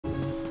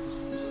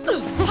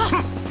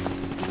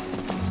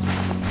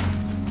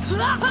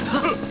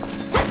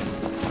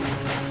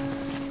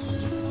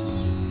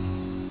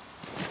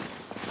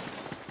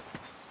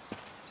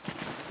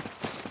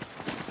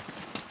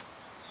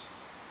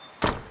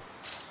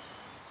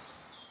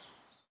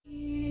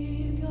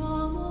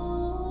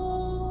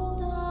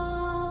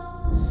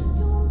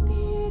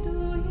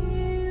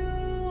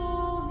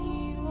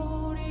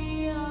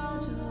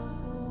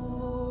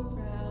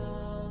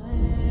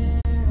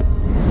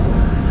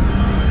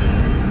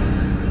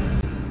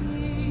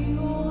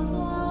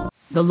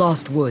The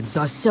Lost Woods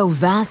are so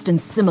vast and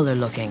similar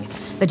looking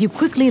that you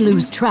quickly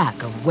lose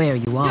track of where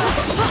you are.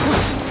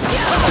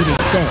 It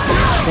is said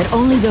that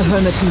only the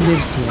hermit who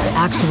lives here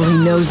actually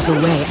knows the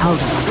way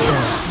out of this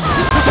forest.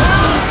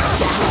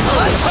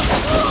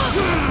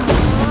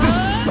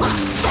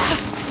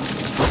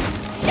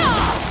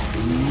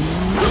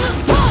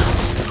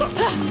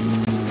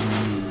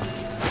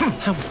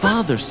 How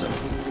bothersome.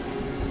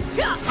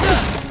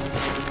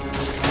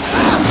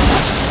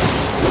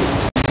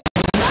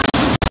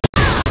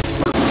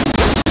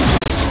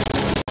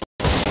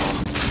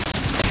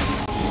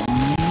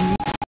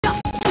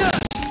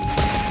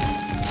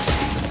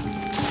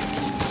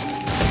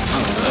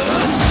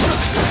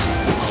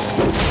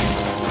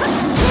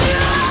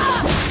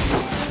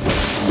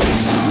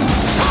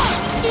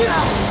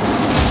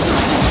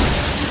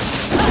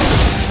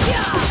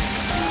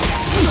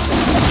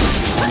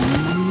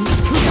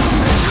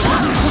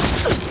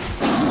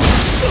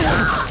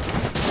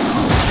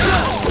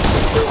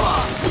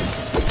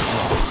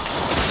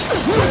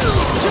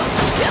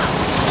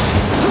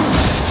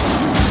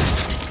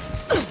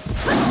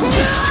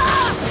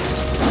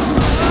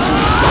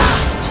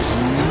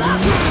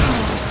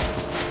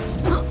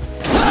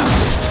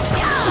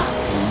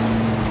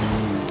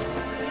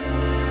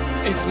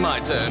 It's my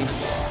turn.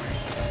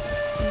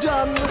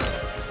 Done.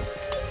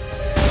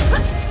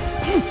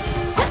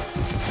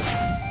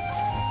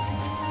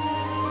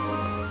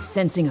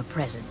 Sensing a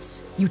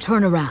presence, you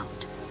turn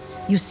around.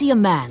 You see a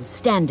man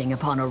standing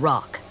upon a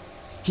rock.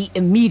 He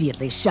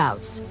immediately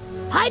shouts,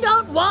 "I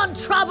don't want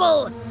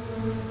trouble!"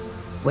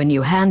 When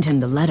you hand him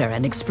the letter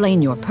and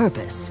explain your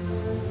purpose,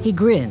 he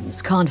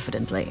grins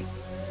confidently.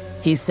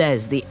 He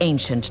says the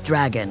ancient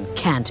dragon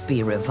can't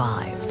be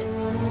revived.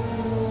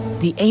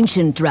 The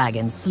ancient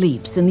dragon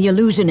sleeps in the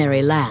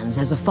illusionary lands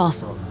as a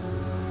fossil.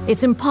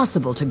 It's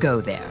impossible to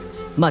go there,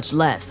 much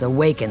less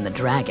awaken the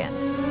dragon.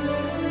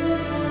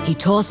 He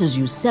tosses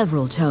you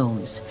several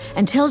tomes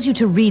and tells you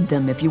to read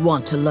them if you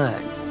want to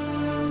learn.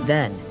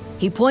 Then,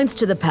 he points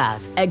to the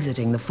path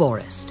exiting the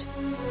forest.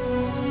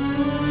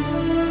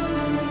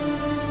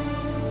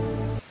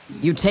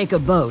 You take a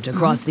boat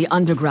across the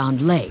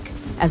underground lake,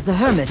 as the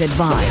hermit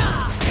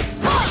advised.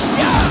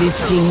 This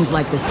seems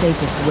like the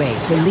safest way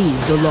to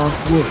leave the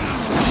Lost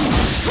Woods.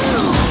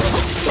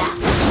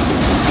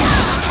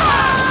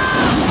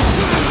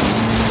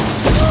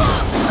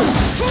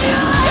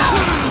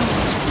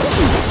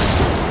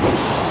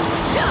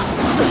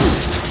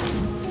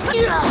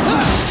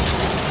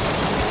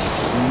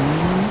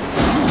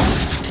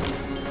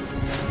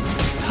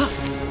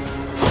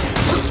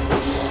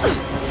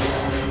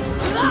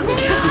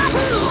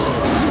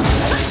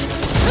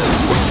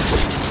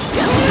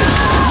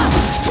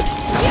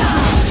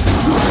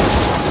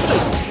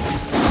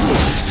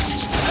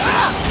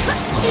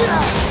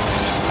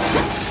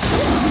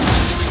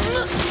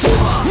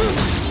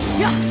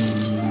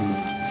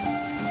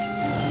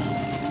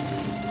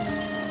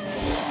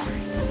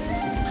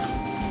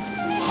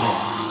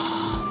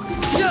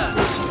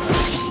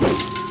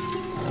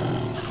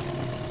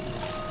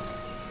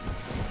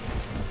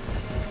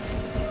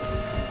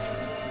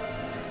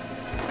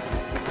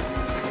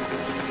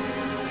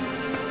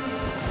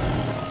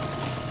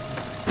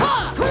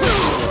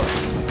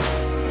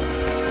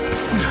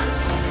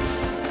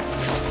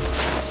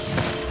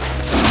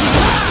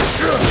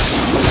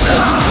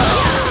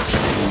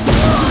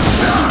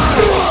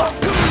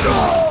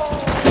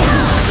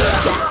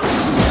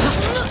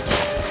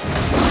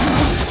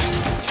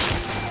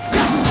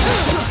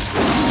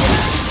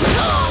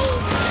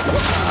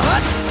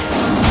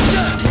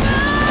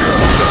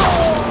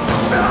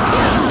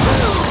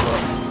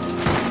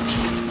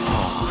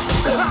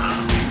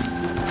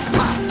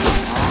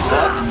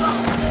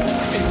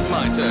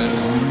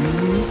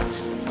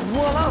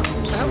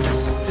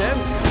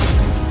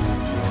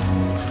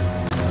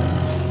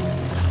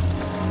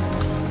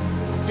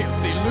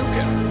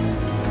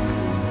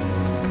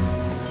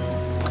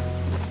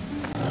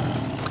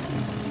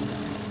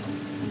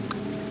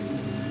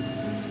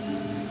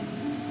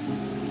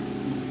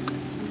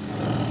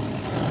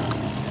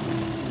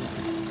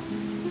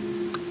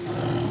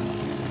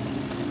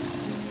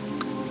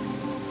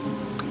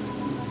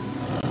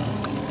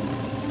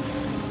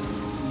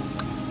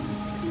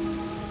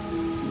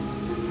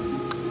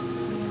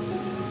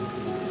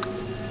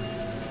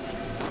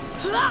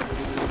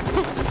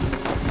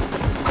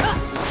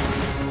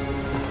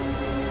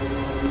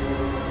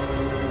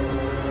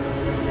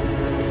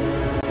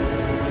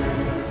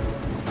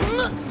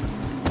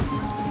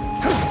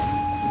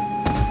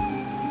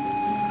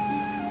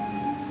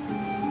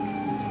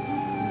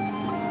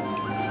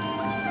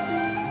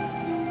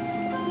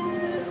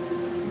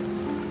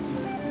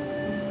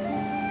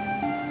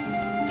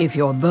 If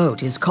your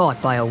boat is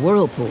caught by a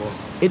whirlpool,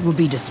 it will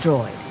be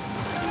destroyed.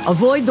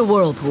 Avoid the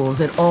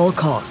whirlpools at all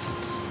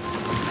costs.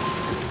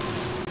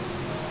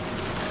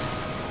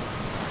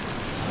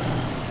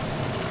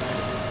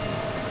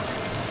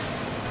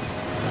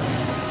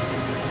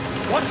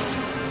 What?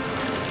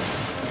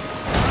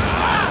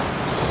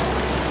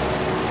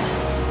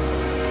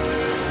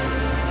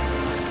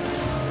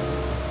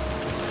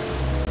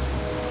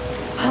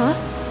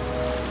 Huh?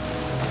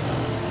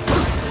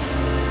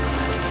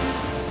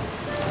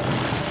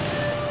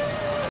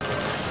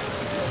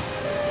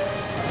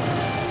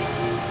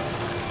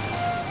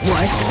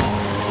 What?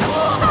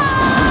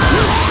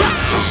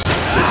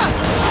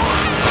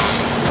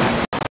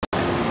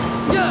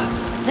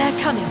 They're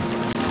coming.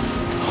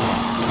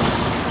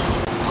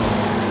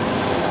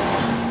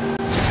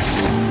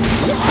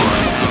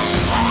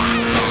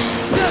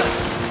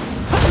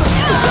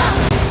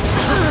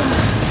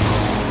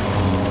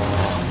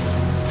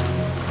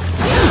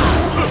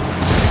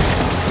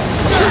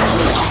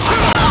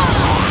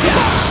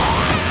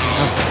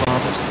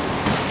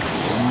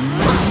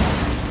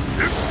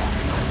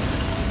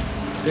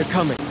 They're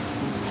coming.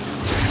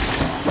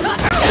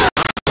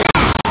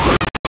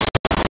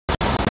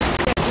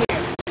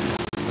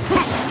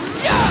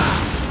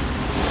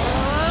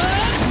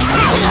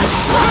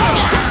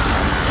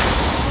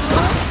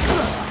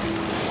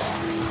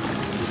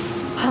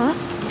 Huh?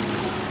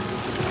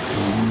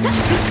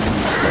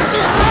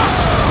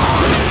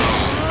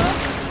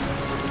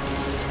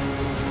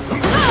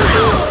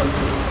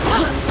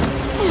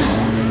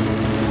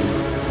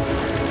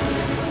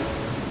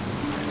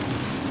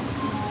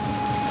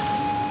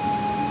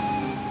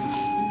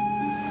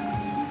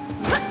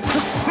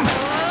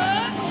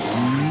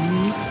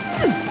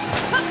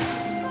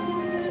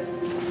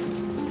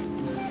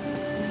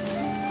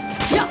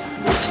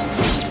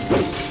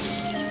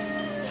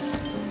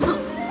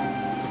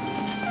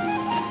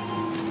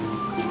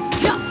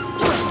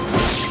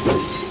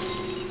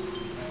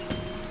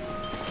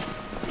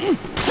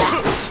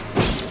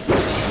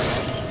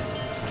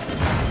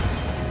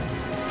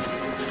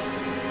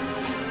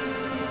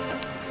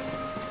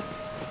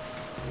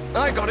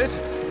 I got it.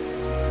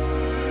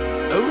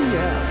 Oh,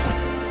 yeah.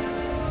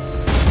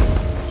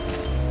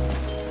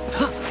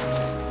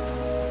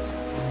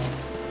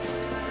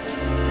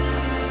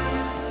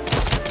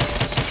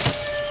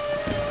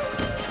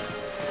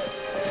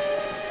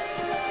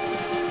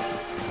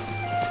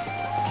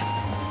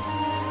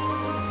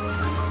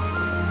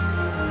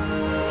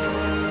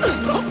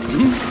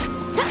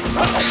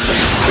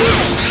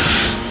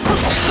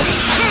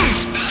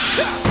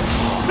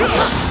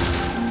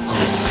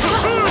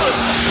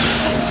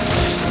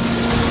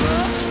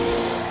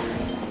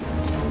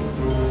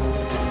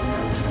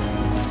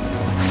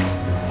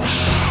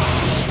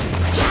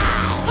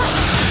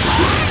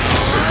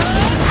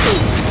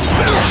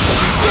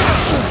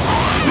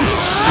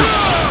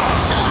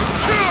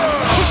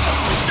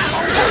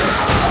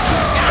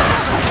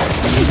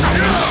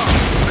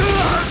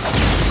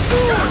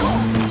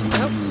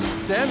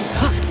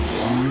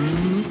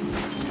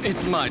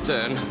 It's my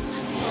turn.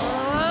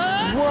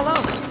 Voila!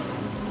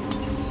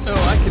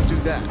 Oh, I can do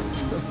that.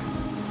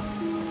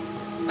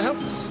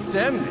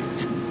 Outstanding.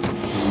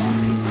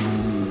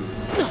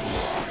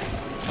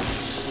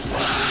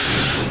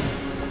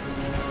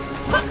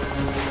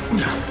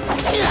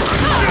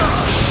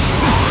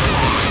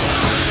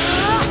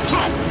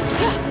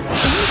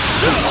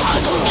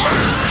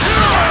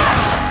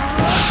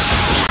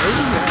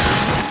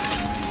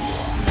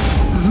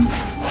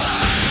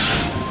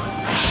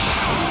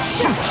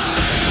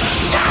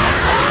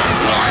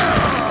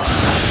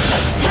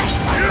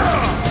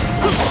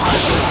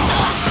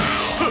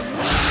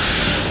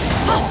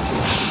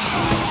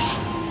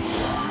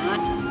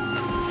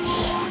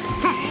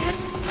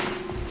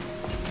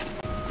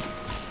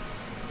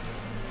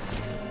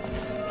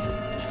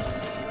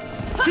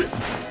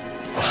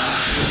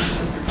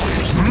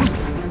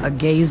 A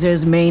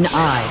gazer's main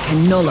eye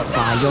can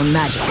nullify your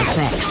magic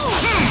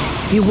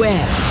effects.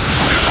 Beware.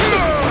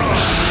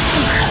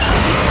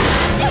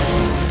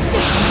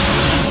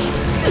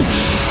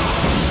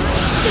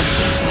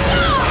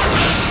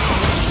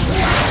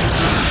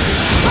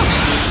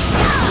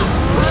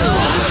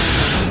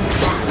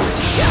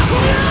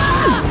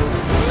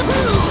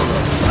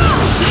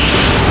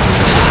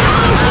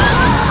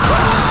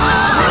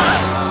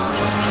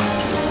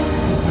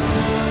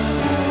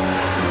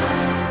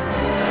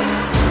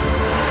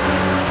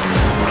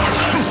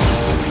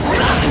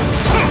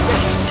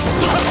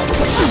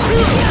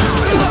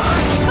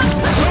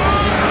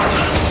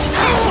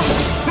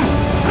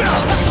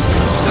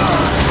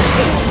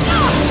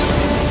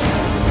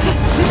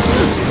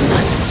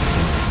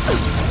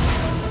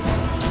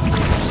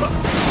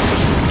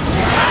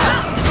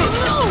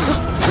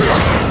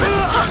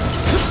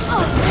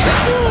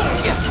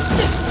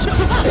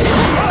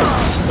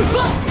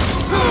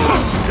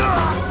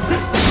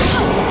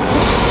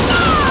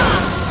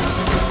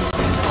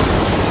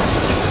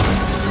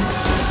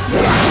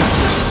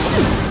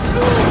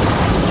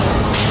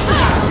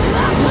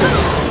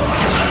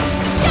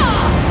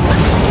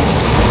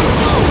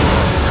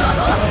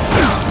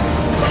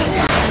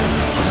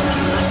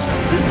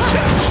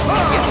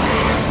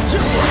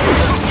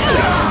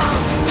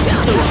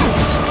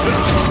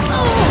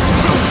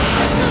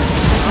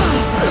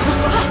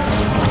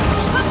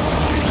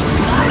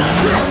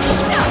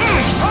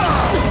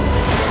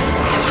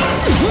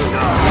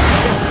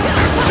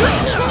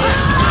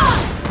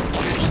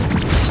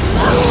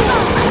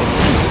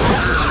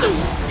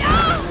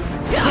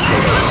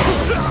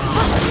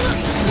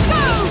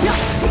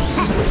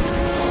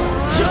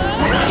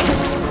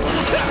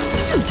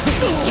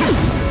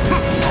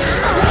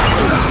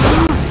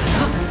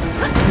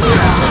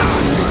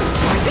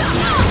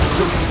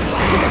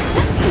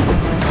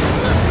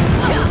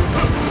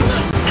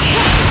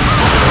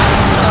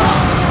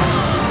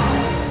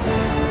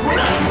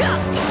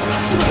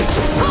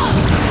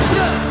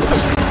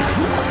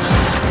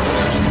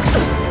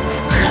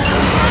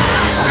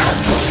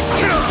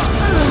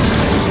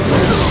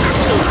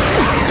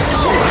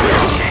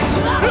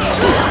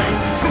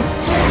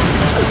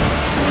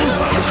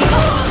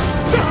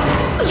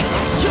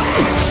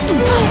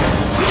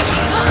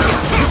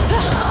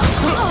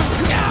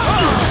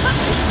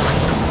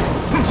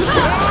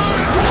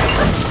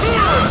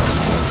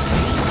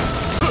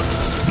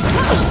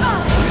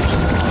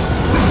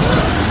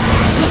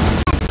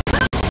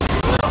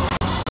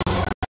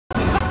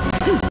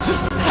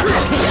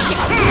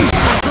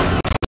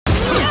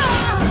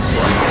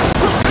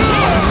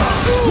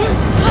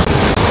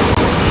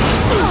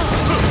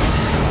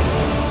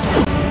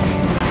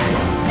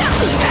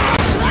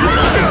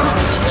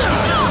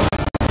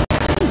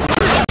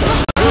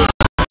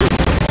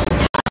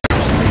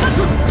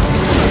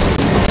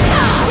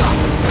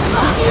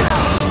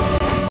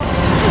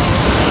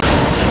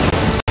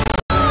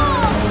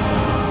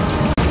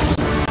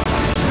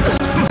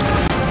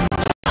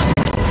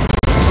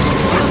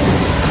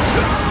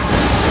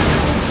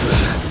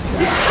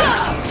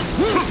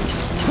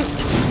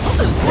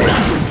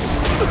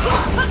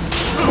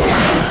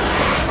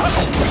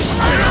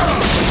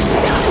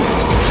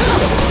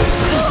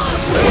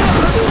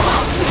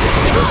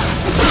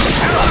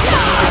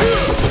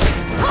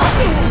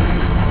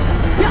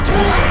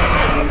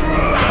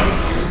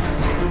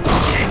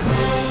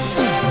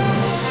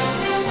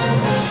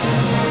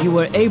 You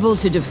were able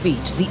to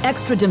defeat the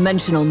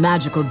extra-dimensional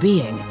magical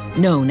being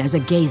known as a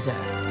gazer.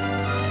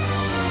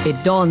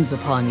 It dawns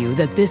upon you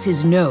that this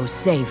is no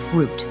safe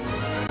route.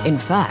 In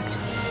fact,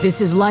 this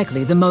is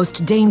likely the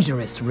most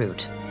dangerous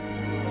route.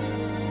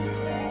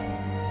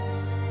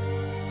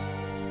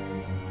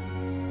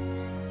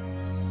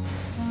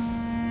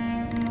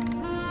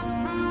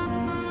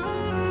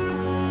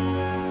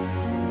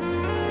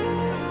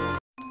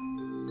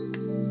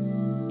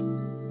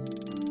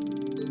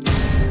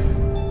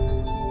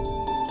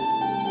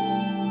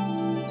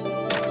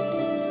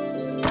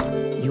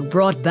 You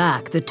brought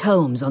back the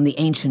tomes on the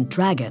ancient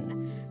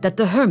dragon that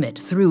the hermit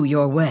threw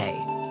your way.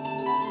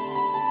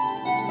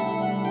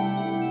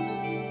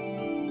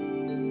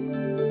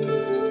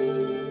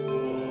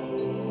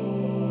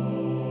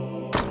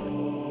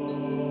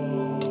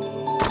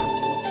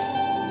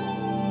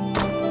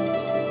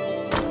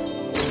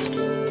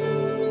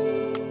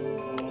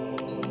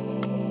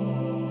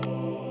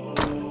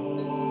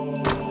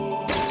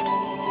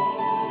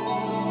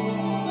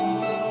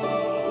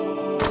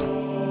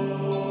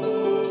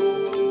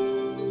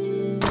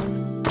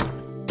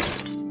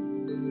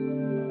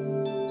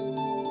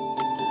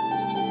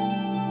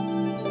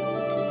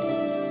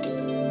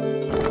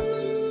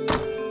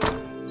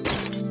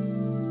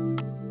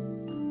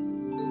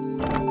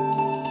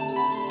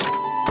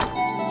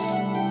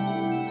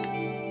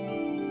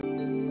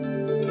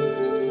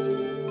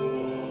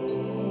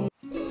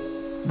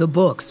 The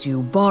books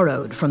you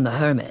borrowed from the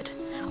hermit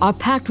are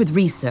packed with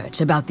research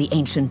about the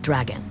ancient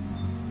dragon.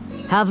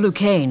 Have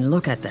Lucane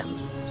look at them.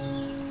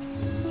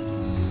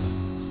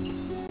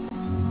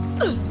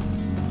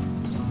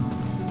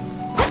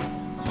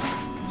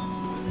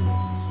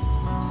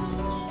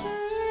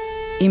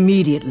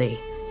 Immediately,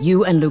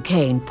 you and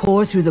Lucane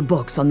pore through the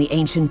books on the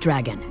ancient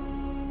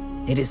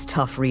dragon. It is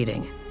tough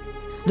reading.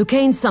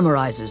 Lucane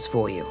summarizes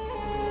for you.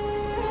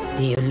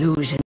 The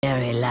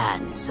illusionary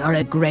lands are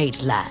a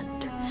great land,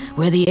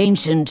 where the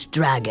ancient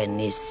dragon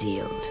is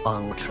sealed,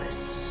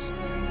 Outerhaven.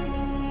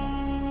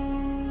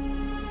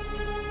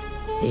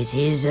 It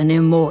is an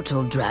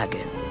immortal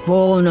dragon,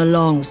 born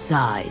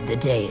alongside the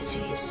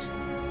deities.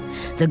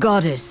 The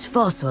goddess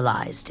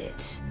fossilized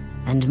it,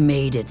 and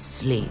made it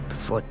sleep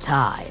for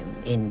time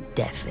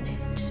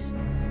indefinite.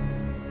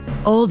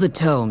 All the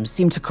tomes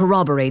seem to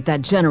corroborate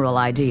that general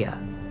idea,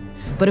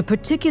 but a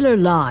particular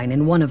line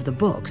in one of the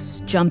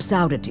books jumps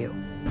out at you.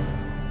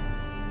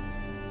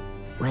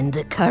 When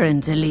the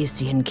current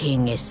Elysian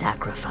king is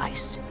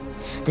sacrificed,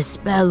 the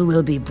spell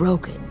will be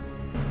broken,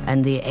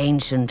 and the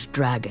ancient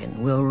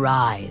dragon will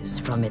rise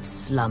from its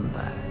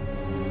slumber.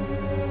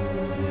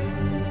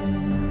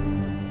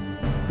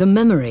 The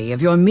memory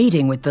of your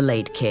meeting with the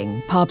late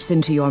king pops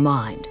into your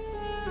mind.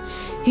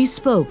 He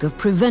spoke of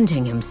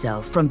preventing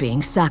himself from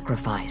being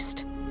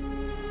sacrificed.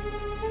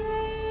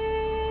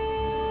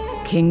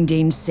 King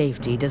Dean's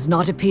safety does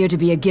not appear to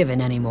be a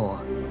given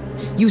anymore.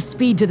 You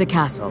speed to the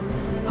castle,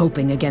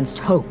 hoping against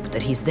hope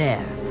that he's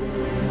there.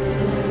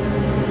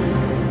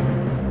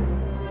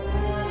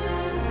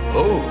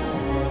 Oh,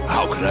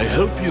 how can I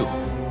help you?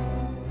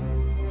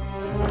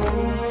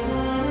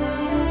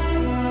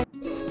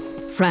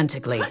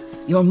 Frantically,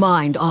 your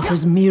mind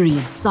offers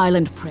myriad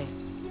silent prayers.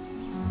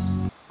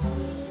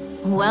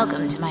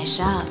 Welcome to my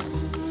shop.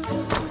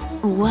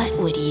 What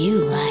would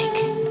you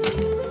like?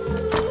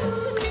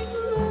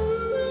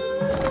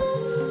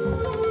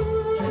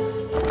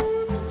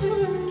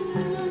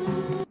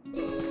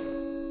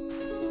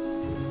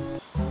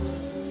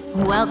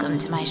 Welcome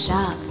to my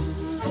shop.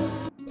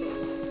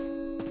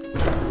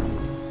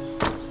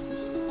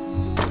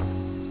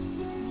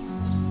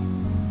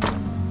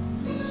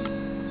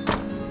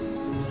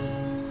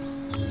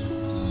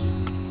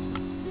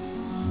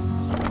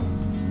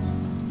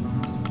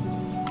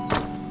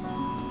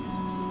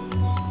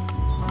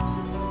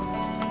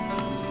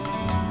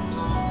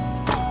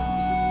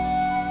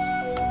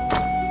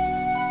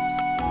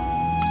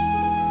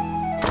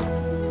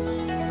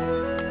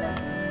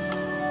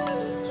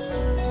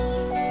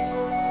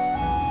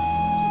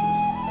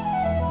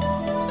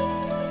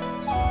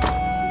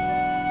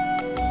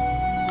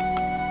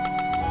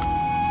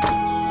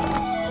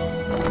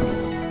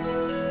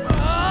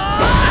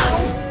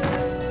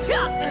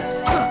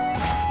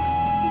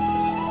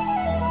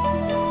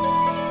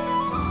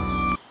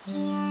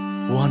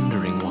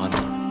 Wandering one,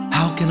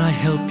 how can I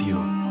help you?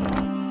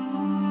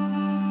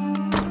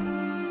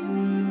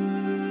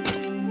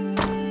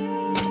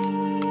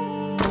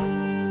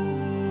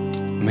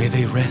 May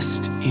they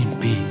rest in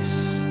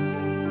peace.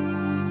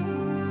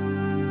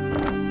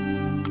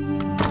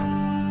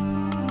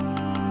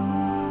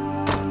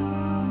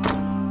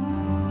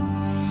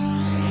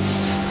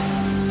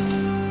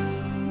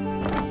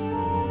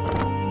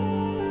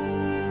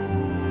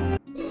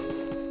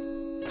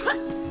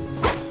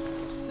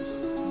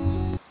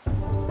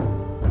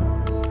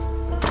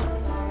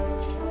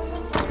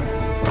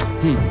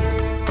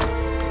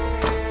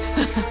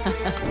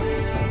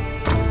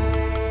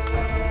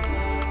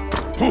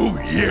 Oh,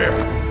 yeah!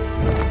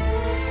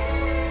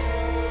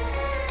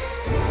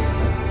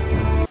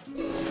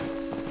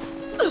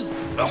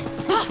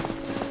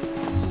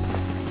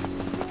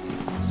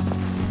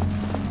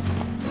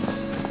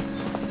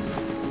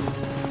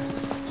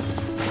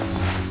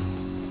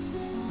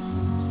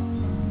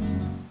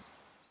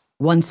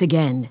 Once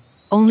again,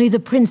 only the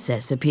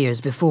princess appears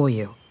before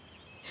you.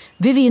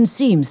 Vivian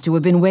seems to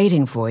have been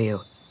waiting for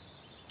you.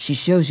 She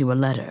shows you a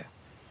letter.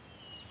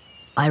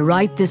 I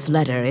write this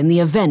letter in the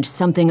event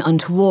something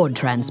untoward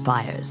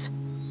transpires.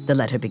 The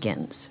letter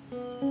begins.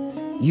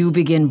 You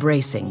begin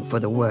bracing for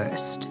the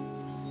worst.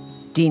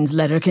 Dean's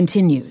letter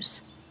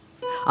continues.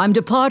 I'm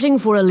departing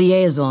for a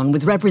liaison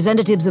with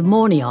representatives of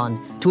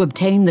Mornion to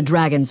obtain the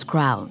dragon's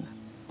crown.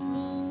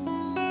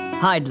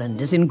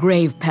 Hydeland is in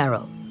grave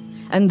peril,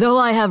 and though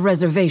I have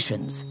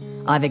reservations,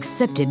 I've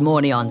accepted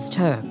Mornion's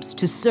terms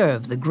to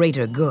serve the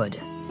greater good.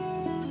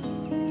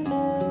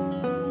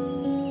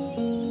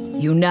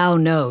 You now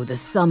know the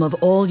sum of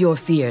all your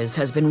fears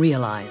has been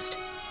realized.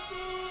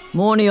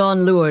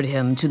 Mornion lured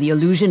him to the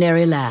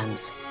illusionary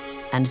lands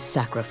and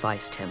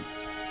sacrificed him.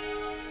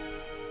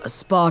 A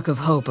spark of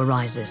hope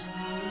arises.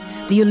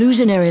 The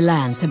illusionary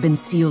lands have been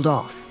sealed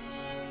off.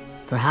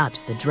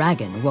 Perhaps the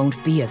dragon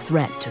won't be a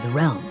threat to the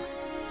realm.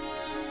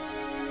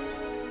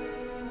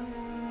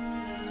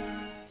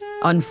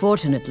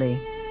 Unfortunately,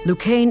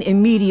 Lucane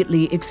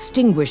immediately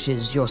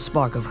extinguishes your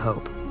spark of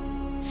hope.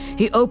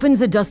 He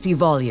opens a dusty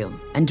volume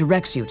and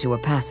directs you to a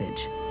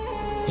passage.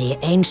 The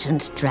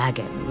ancient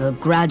dragon will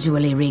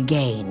gradually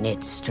regain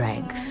its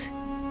strength.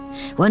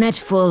 When at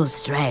full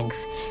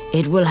strength,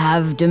 it will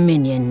have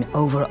dominion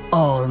over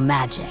all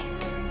magic.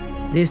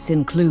 This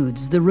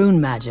includes the rune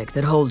magic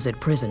that holds it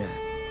prisoner.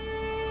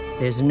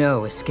 There's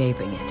no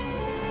escaping it.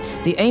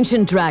 The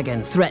ancient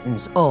dragon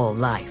threatens all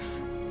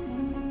life.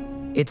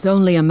 It's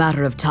only a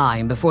matter of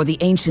time before the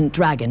ancient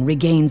dragon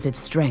regains its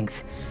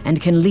strength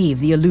and can leave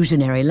the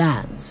illusionary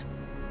lands.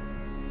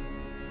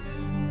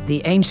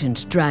 The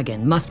ancient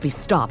dragon must be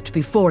stopped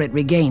before it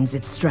regains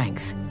its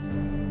strength.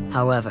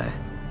 However,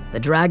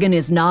 the dragon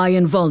is nigh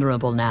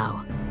invulnerable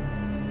now.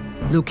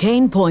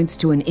 Lucane points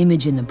to an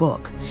image in the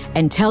book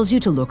and tells you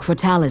to look for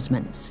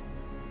talismans.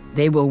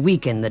 They will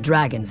weaken the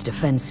dragon's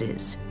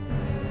defenses.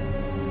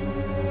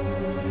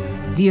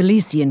 The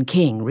Elysian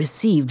king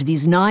received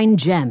these 9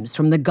 gems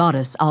from the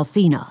goddess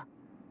Althena.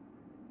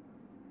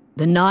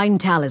 The 9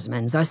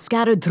 talismans are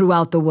scattered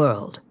throughout the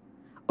world.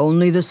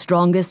 Only the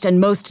strongest and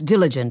most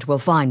diligent will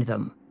find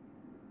them.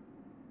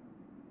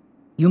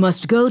 You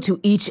must go to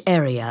each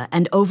area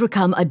and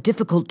overcome a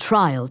difficult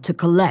trial to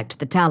collect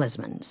the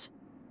talismans.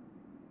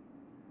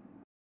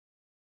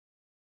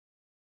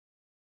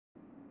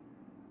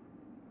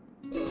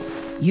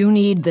 You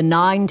need the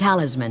 9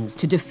 talismans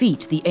to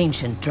defeat the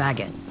ancient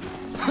dragon.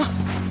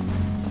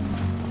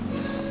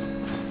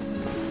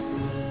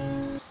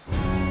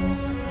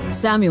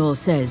 Samuel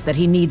says that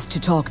he needs to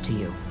talk to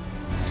you.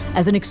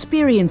 As an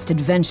experienced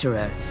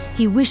adventurer,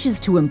 he wishes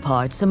to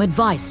impart some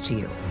advice to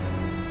you.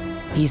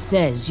 He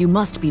says you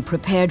must be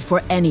prepared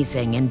for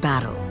anything in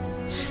battle,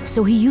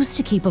 so he used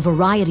to keep a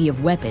variety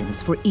of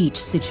weapons for each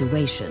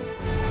situation.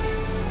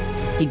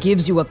 He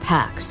gives you a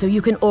pack so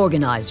you can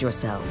organize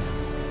yourself.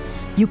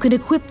 You can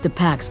equip the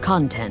pack's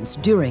contents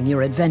during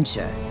your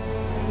adventure.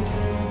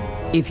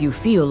 If you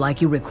feel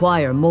like you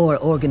require more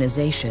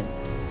organization,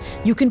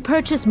 you can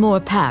purchase more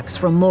packs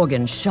from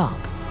Morgan's shop.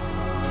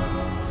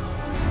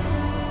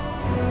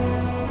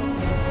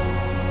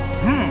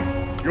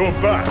 You're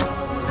back.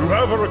 You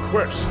have a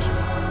request.